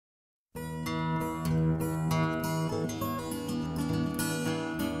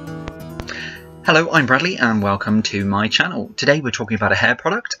Hello, I'm Bradley and welcome to my channel. Today we're talking about a hair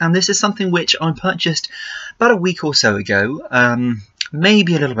product, and this is something which I purchased about a week or so ago,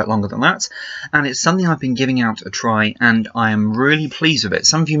 maybe a little bit longer than that, and it's something I've been giving out a try and I am really pleased with it.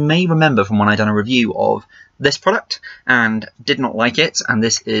 Some of you may remember from when I done a review of this product and did not like it, and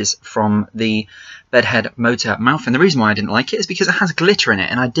this is from the Bedhead Motor Mouth, and the reason why I didn't like it is because it has glitter in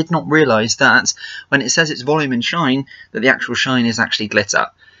it, and I did not realise that when it says it's volume and shine that the actual shine is actually glitter.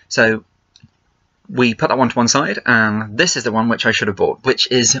 So we put that one to one side, and this is the one which I should have bought,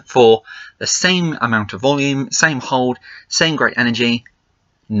 which is for the same amount of volume, same hold, same great energy,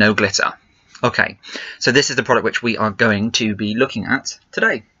 no glitter. Okay, so this is the product which we are going to be looking at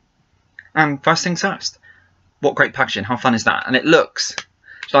today. And first things first, what great packaging, how fun is that? And it looks,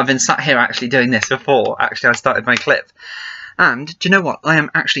 so I've been sat here actually doing this before actually I started my clip. And do you know what? I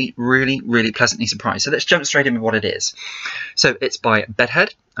am actually really pleasantly surprised. So let's jump straight in with what it is. So it's by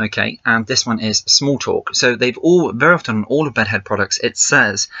Bedhead, okay, and this one is Small Talk. So they've all, very often on all of Bedhead products, it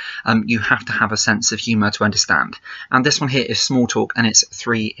says you have to have a sense of humour to understand. And this one here is Small Talk, and it's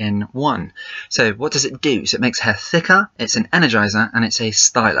 3-in-1. So what does it do? So it makes hair thicker, it's an energizer, and it's a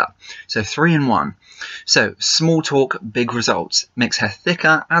styler. So 3-in-1. So Small Talk, big results. Makes hair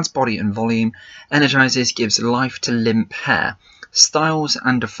thicker, adds body and volume, energizes, gives life to limp hair, styles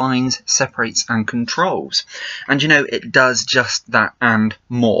and defines, separates and controls. And you know, it does just that and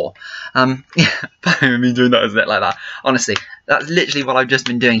more. Yeah, I've been doing that, isn't it, like that? Honestly, that's literally what I've just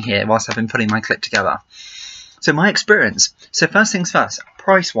been doing here whilst I've been putting my clip together. So my experience. So first things first,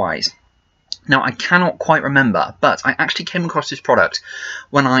 price-wise. Now, I cannot quite remember, but I actually came across this product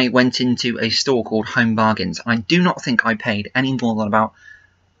when I went into a store called Home Bargains. I do not think I paid any more than about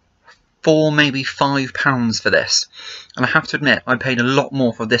 £4, maybe £5 for this. And I have to admit, I paid a lot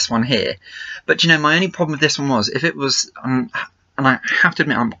more for this one here. But, you know, my only problem with this one was, if it was, and I have to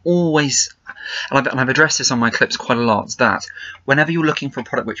admit, I'm always, and I've addressed this on my clips quite a lot, that whenever you're looking for a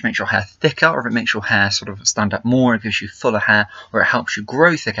product which makes your hair thicker, or if it makes your hair sort of stand up more, it gives you fuller hair, or it helps you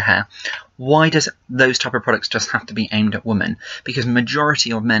grow thicker hair, why does those type of products just have to be aimed at women? Because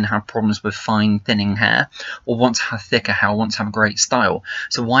majority of men have problems with fine thinning hair, or want to have thicker hair, or want to have a great style.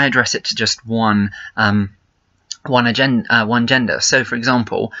 So why address it to just one gender? So for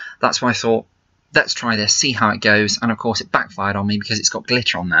example, that's why I thought, let's try this, see how it goes, and of course it backfired on me because it's got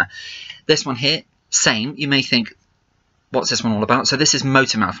glitter on there. This one here, same. You may think, what's this one all about? So this is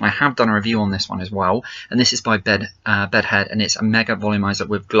Motor Mouth, and I have done a review on this one as well, and this is by Bedhead, and it's a mega volumizer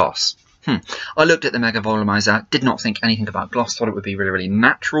with gloss. I looked at the mega volumizer, did not think anything about gloss, thought it would be really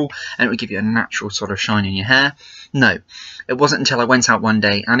natural, and it would give you a natural sort of shine in your hair. No, it wasn't until I went out one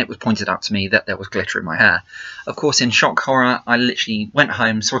day and it was pointed out to me that there was glitter in my hair. Of course, in shock horror, I literally went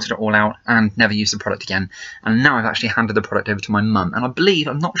home, sorted it all out, and never used the product again. And now I've actually handed the product over to my mum, and I believe,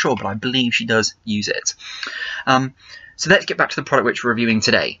 I'm not sure, but I believe she does use it. So let's get back to the product which we're reviewing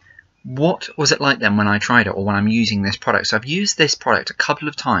today. What was it like then when I tried it, or when I'm using this product? So I've used this product a couple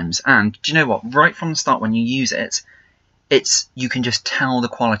of times, and do you know what? Right from the start when you use it, you can just tell the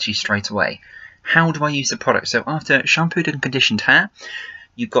quality straight away. How do I use the product? So after shampooed and conditioned hair,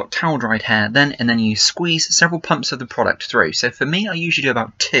 you've got towel dried hair, and then you squeeze several pumps of the product through. So for me, I usually do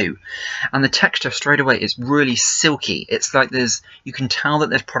about 2, and the texture straight away is really silky. It's like you can tell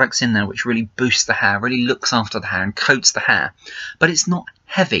that there's products in there which really boost the hair, really looks after the hair and coats the hair, but it's not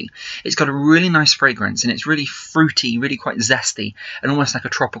heavy. It's got a really nice fragrance, and it's really fruity, really quite zesty, and almost like a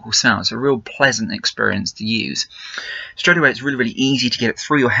tropical smell. It's a real pleasant experience to use. Straight away, it's really easy to get it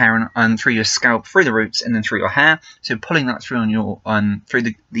through your hair and through your scalp, through the roots, and then through your hair. So pulling that through on your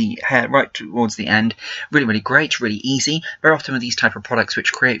through the hair right towards the end, really great, really easy. Very often with these type of products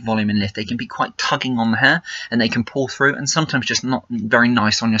which create volume and lift, they can be quite tugging on the hair, and they can pull through, and sometimes just not very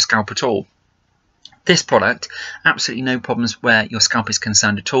nice on your scalp at all. This product, absolutely no problems where your scalp is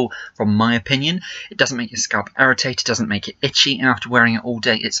concerned at all, from my opinion. It doesn't make your scalp irritate, it doesn't make it itchy, and after wearing it all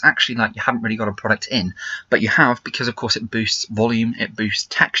day, it's actually like you haven't really got a product in. But you have, because of course it boosts volume, it boosts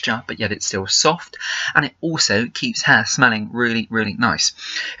texture, but yet it's still soft, and it also keeps hair smelling really nice.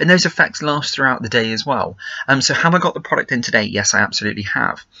 And those effects last throughout the day as well. So have I got the product in today? Yes, I absolutely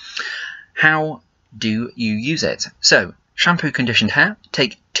have. How do you use it? So, shampoo conditioned hair,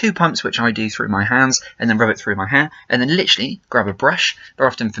 take 2 pumps, which I do through my hands, and then rub it through my hair, and then literally grab a brush. Very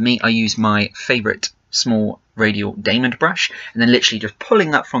often for me, I use my favourite small radial diamond brush, and then literally just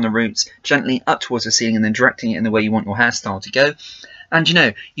pulling that from the roots gently up towards the ceiling, and then directing it in the way you want your hairstyle to go. And you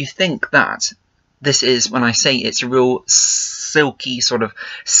know, you think that this is, when I say it's a real silky sort of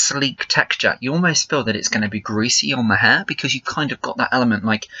sleek texture, you almost feel that it's going to be greasy on the hair, because you've kind of got that element,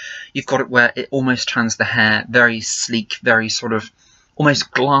 like you've got it where it almost turns the hair very sleek, very sort of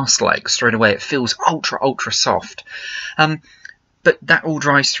almost glass-like straight away. It feels ultra soft. But that all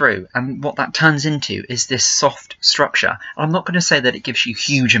dries through, and what that turns into is this soft structure. I'm not going to say that it gives you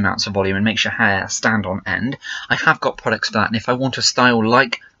huge amounts of volume and makes your hair stand on end. I have got products for that, and if I want a style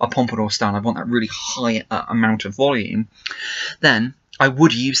like a pompadour style, I want that really high amount of volume, then I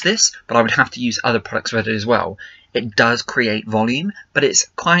would use this, but I would have to use other products with it as well. It does create volume, but it's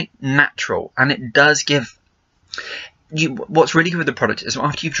quite natural, and it does give... What's really good with the product is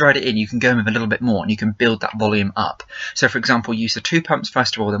after you've dried it in, you can go in with a little bit more and you can build that volume up. So for example, use the 2 pumps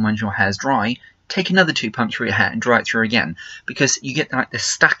first of all, then when your hair's dry, take another 2 pumps through your hair and dry it through again, because you get like this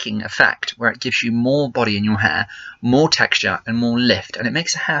stacking effect where it gives you more body in your hair, more texture and more lift, and it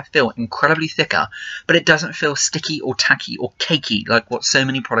makes the hair feel incredibly thicker, but it doesn't feel sticky or tacky or cakey like what so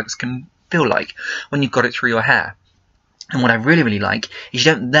many products can feel like when you've got it through your hair. And what I really like is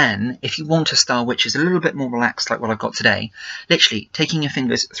you don't then, if you want a style which is a little bit more relaxed like what I've got today, literally taking your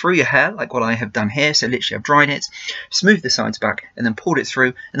fingers through your hair like what I have done here. So literally I've dried it, smoothed the sides back and then pulled it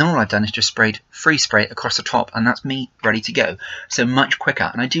through, and then all I've done is just free spray it across the top, and that's me ready to go. So much quicker.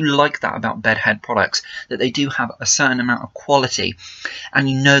 And I do like that about bedhead products, that they do have a certain amount of quality, and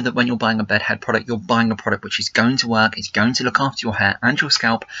you know that when you're buying a bedhead product, you're buying a product which is going to work, it's going to look after your hair and your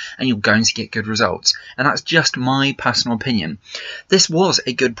scalp, and you're going to get good results. And that's just my personal opinion. This was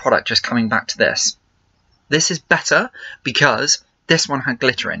a good product. Just coming back to this is better because this one had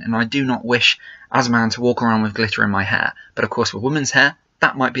glitter in, and I do not wish as a man to walk around with glitter in my hair, but of course with women's hair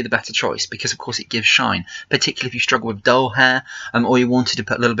that might be the better choice, because of course it gives shine, particularly if you struggle with dull hair, or you wanted to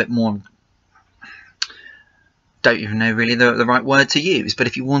put a little bit more, don't even know really the right word to use, but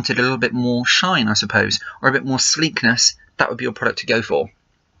if you wanted a little bit more shine, I suppose, or a bit more sleekness, that would be your product to go for.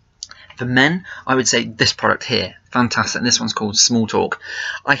 For men, I would say this product here, fantastic. And this one's called Small Talk.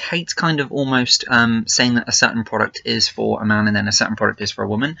 I hate kind of almost saying that a certain product is for a man and then a certain product is for a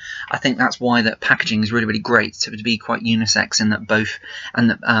woman. I think that's why that packaging is really great, to be quite unisex, in that both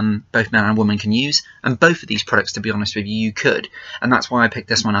men and women can use. And both of these products, to be honest with you, you could. And that's why I picked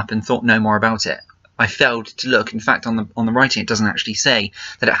this one up and thought no more about it. I failed to look. In fact, on the writing, it doesn't actually say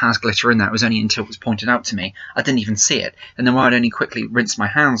that it has glitter in there. It was only until it was pointed out to me. I didn't even see it. And then when I'd only quickly rinsed my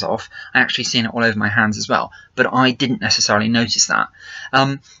hands off, I actually seen it all over my hands as well. But I didn't necessarily notice that.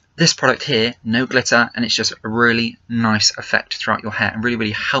 This product here, no glitter, and it's just a really nice effect throughout your hair and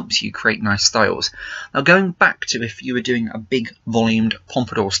really helps you create nice styles. Now going back to if you were doing a big volumed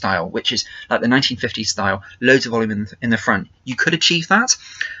pompadour style, which is like the 1950s style, loads of volume in the front, you could achieve that.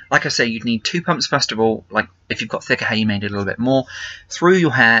 Like I say, you'd need 2 pumps first of all. Like if you've got thicker hair, you may need a little bit more. Through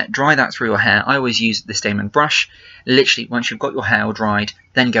your hair, dry that through your hair. I always use this diamond brush. Literally, once you've got your hair all dried,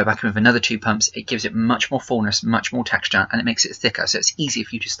 then go back in with another 2 pumps. It gives it much more fullness, much more texture, and it makes it thicker, so it's easier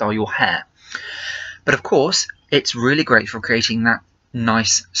for you to style your hair. But of course, it's really great for creating that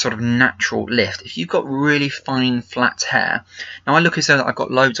nice sort of natural lift. If you've got really fine, flat hair, now I look as though I've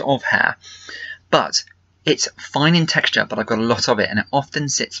got loads of hair, but it's fine in texture, but I've got a lot of it, and it often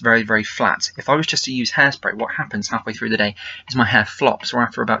sits very flat. If I was just to use hairspray, what happens halfway through the day is my hair flops, or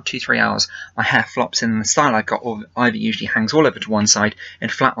after about 2-3 hours, my hair flops, and the style I've got either usually hangs all over to one side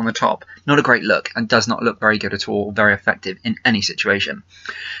and flat on the top. Not a great look, and does not look very good at all, or very effective in any situation.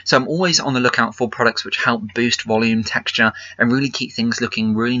 So I'm always on the lookout for products which help boost volume, texture, and really keep things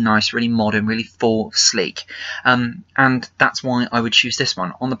looking really nice, really modern, really full, sleek. And that's why I would choose this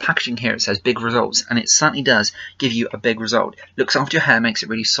one. On the packaging here it says big results, and it certainly does give you a big result. Looks after your hair, makes it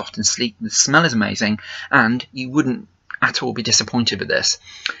really soft and sleek. The smell is amazing, and you wouldn't at all be disappointed with this.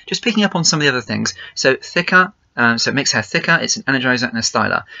 Just picking up on some of the other things. So thicker, so it makes hair thicker, it's an energizer and a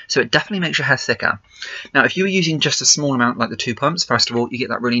styler. So it definitely makes your hair thicker. Now if you were using just a small amount like the 2 pumps, first of all, you get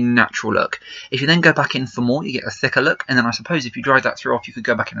that really natural look. If you then go back in for more, you get a thicker look, and then I suppose if you dried that through off, you could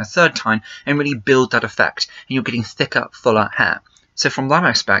go back in a 3rd time and really build that effect, and you're getting thicker, fuller hair. So from that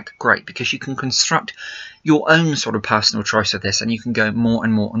aspect, great, because you can construct your own sort of personal choice of this, and you can go more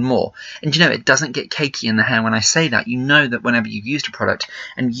and more and more. And you know, it doesn't get cakey in the hair when I say that. You know that whenever you've used a product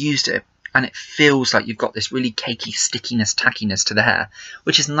and used it, and it feels like you've got this really cakey stickiness, tackiness to the hair,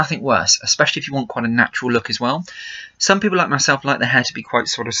 which is nothing worse, especially if you want quite a natural look as well. Some people like myself like their hair to be quite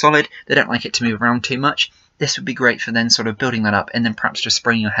sort of solid. They don't like it to move around too much. This would be great for then sort of building that up, and then perhaps just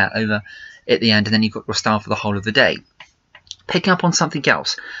spraying your hair over at the end, and then you've got your style for the whole of the day. Picking up on something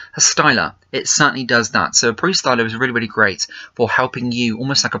else, a styler, it certainly does that. So a pre-styler is really great for helping you,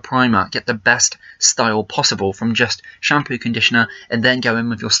 almost like a primer, get the best style possible from just shampoo, conditioner, and then go in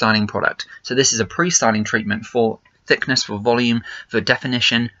with your styling product. So this is a pre-styling treatment for thickness, for volume, for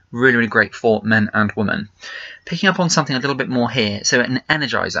definition, really great for men and women. Picking up on something a little bit more here, so an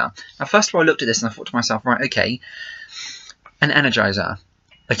energizer. Now first of all I looked at this and I thought to myself, right, okay, An energizer.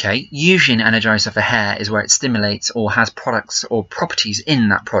 Okay, usually an energizer for hair is where it stimulates or has products or properties in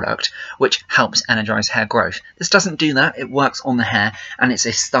that product which helps energize hair growth. This doesn't do that. It works on the hair, and it's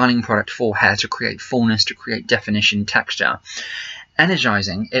a styling product for hair to create fullness, to create definition, texture.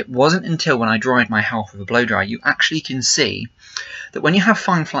 Energizing, it wasn't until when I dried my hair off with a blow dryer you actually can see that when you have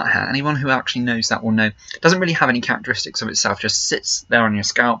fine flat hair, anyone who actually knows that will know, it doesn't really have any characteristics of itself, just sits there on your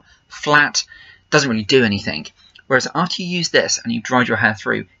scalp, flat, doesn't really do anything. Whereas after you use this and you've dried your hair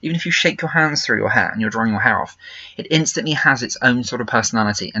through, even if you shake your hands through your hair and you're drying your hair off, it instantly has its own sort of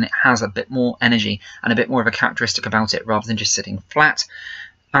personality, and it has a bit more energy and a bit more of a characteristic about it, rather than just sitting flat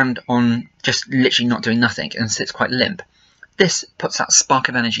and on just literally not doing nothing and sits quite limp. This puts that spark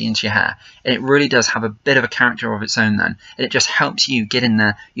of energy into your hair, and it really does have a bit of a character of its own then, and it just helps you get in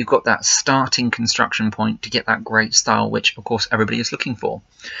there. You've got that starting construction point to get that great style, which of course everybody is looking for.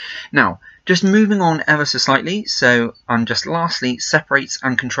 Now, just moving on ever so slightly, so just lastly, separates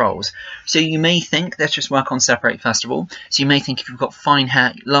and controls. So you may think, let's just work on separate first of all. So you may think if you've got fine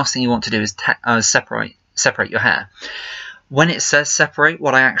hair, last thing you want to do is separate your hair. When it says separate,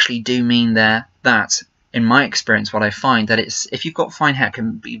 what I actually do mean there, that in my experience, what I find that it's, if you've got fine hair, it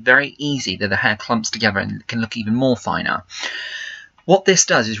can be very easy that the hair clumps together and can look even more finer. What this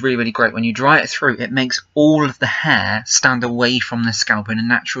does is really, really great. When you dry it through, it makes all of the hair stand away from the scalp in a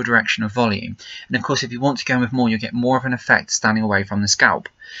natural direction of volume. And of course, if you want to go with more, you'll get more of an effect standing away from the scalp.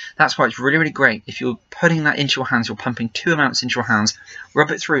 That's why it's really, really great. If you're putting that into your hands, you're pumping 2 amounts into your hands,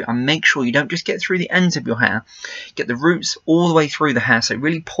 rub it through and make sure you don't just get through the ends of your hair, get the roots all the way through the hair, so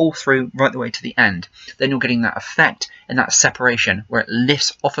really pull through right the way to the end. Then you're getting that effect and that separation where it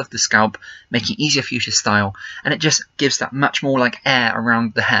lifts off of the scalp, making it easier for you to style, and it just gives that much more like air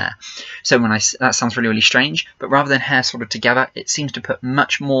around the hair. So when that sounds really, really strange, but rather than hair sort of together, it seems to put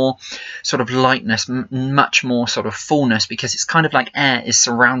much more sort of lightness, much more sort of fullness, because it's kind of like air is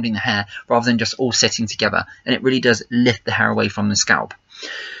surrounding the hair rather than just all sitting together, and it really does lift the hair away from the scalp.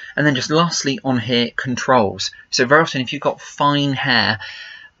 And then just lastly on here, controls. So very often if you've got fine hair,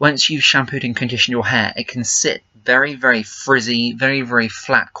 once you've shampooed and conditioned your hair, it can sit very, very frizzy, very, very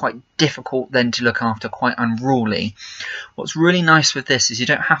flat, quite difficult then to look after, quite unruly. What's really nice with this is you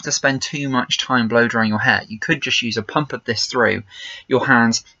don't have to spend too much time blow drying your hair. You could just use a pump of this through your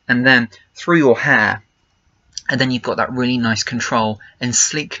hands and then through your hair, and then you've got that really nice control and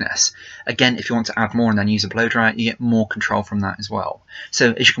sleekness. Again, if you want to add more and then use a blow dryer, you get more control from that as well.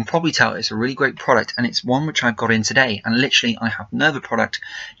 So as you can probably tell, it's a really great product, and it's one which I've got in today. And literally, I have no other product,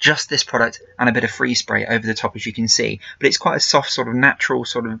 just this product and a bit of free spray over the top, as you can see. But it's quite a soft, sort of natural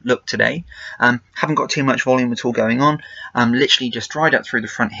sort of look today. Haven't got too much volume at all going on. Literally just dried up through the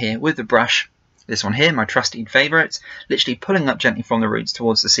front here with the brush. This one here, my trusty favourite, literally pulling up gently from the roots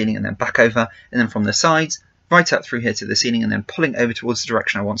towards the ceiling and then back over, and then from the sides, right up through here to the ceiling, and then pulling over towards the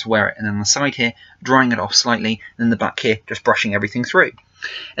direction I want to wear it, and then on the side here, drying it off slightly, and then the back here, just brushing everything through.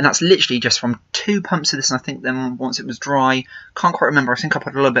 And that's literally just from 2 pumps of this, and I think then once it was dry, can't quite remember, I think I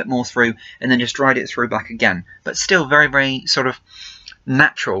put a little bit more through, and then just dried it through back again. But still very, very sort of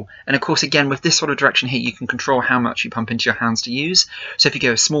natural. And of course, again, with this sort of direction here, you can control how much you pump into your hands to use. So if you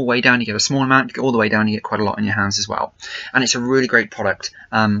go a small way down, you get a small amount. If you go all the way down, you get quite a lot in your hands as well. And it's a really great product,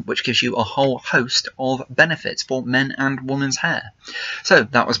 which gives you a whole host of benefits for men and women's hair. So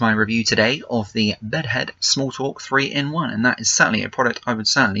that was my review today of the Bedhead Small Talk 3-in-1, and that is certainly a product I would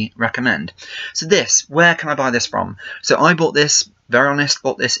certainly recommend. So this, where can I buy this from? So I bought this, very honest,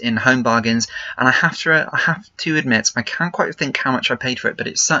 bought this in Home Bargains, and I have to admit, I can't quite think how much I paid for it, but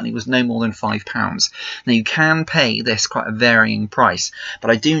it certainly was no more than £5. Now, you can pay this quite a varying price, but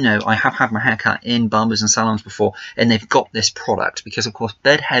I do know I have had my hair cut in barbers and salons before, and they've got this product, because of course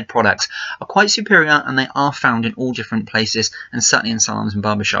Bedhead products are quite superior, and they are found in all different places, and certainly in salons and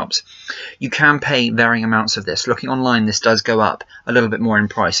barbershops. You can pay varying amounts of this. Looking online, this does go up a little bit more in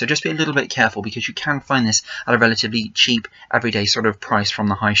price, so just be a little bit careful, because you can find this at a relatively cheap, everyday sort of price from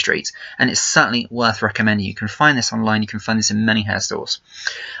the high street, and it's certainly worth recommending. You can find this online, you can find this in many hair stores,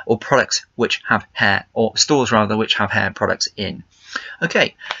 or products which have hair, or stores rather, which have hair products in.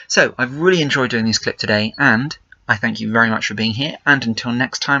 Okay, so I've really enjoyed doing this clip today, and I thank you very much for being here, and until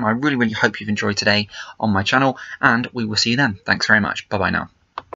next time, I really, really hope you've enjoyed today on my channel, and we will see you then. Thanks very much. Bye bye now.